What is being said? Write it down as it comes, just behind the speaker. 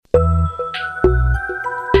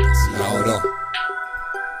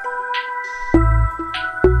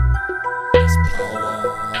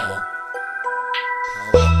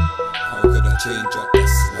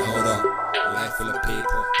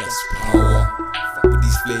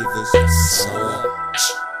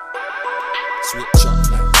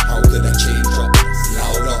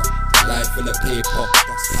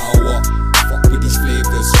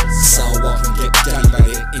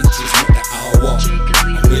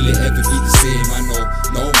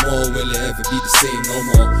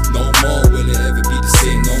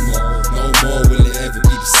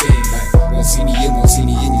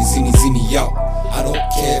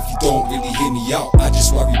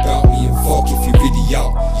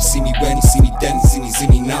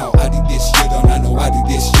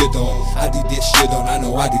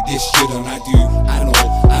did this, you don't I do.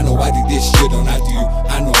 I know I did this, you don't I do.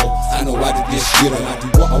 I know I did this, you don't I do.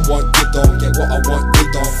 What I want, you don't get what I want, you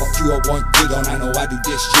don't. Fuck you, I want, you don't. I know I did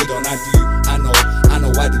this, you don't I do. I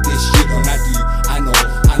know I did this, you don't I do. I know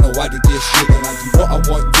I did this, you don't I do. What I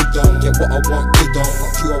want, you don't get what I want, you don't.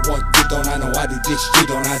 Fuck you, I want, you don't. I know I did this, you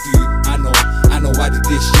don't I do. I know I did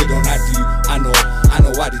this, you don't I do. I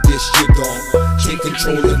know I did this, you don't. Take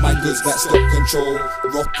control of my goods that stop control.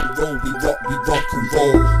 Rock and roll, we rock and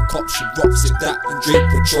roll. Cops should rock, sit that and drink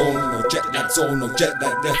Patron. No jet lag zone, no jet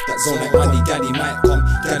lag left that zone. Like money, Gally might come,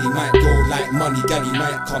 Gally might go. Like money, Gally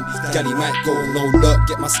might come, Gally might go. No lurk,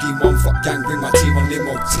 get my scheme on. Fuck gang, bring my team on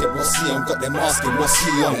limo. Tip, what's he on? Got them asking, what's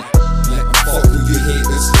he on? Like fuck all you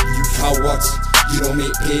haters, you cowards. You don't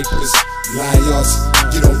make papers, liars.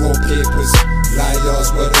 You don't roll papers,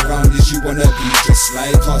 liars. Word around is you wanna be just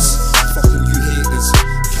like us. Fuck all you haters,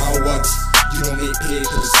 cowards. You don't make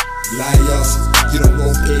papers, liars. You don't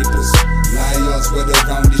roll papers, liars. Word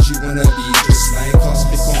around is you wanna be just like us.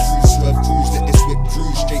 Flick on cruise, swerve cruise, let this whip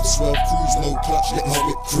cruise. Straight swerve cruise, no clutch, let my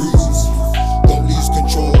whip cruise. Don't lose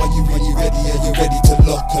control, are you ready? Are you ready to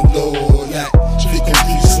lock and load? Like flick on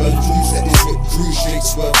cruise, swerve cruise, let this whip cruise. Straight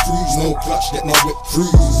swerve cruise, no clutch, let my whip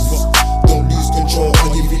cruise. Don't lose control,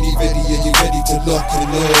 are you really ready? Are you ready to lock and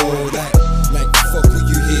load? Like fuck all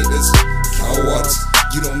you haters, cowards.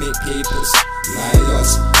 You don't make papers,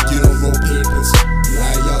 liars. You don't roll papers,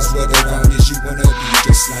 liars. Word around is you wanna be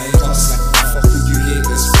just like us. Like fuck all you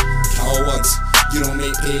haters, cowards. You don't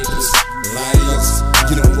make papers, liars.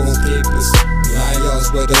 You don't roll papers,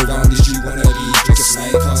 liars. Word around is you wanna be just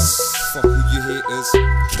like us. Fuck all you haters,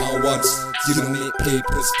 cowards. You don't make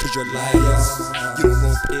papers, cause you're liars. You don't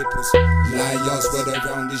roll papers, liars. Word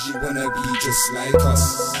around is you wanna be just like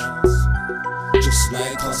us. Just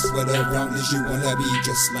like us, word around is you wanna be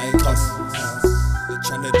just like us. They're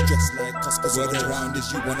tryna dress like us, cause word around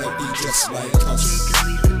is you wanna be just like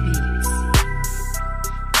us.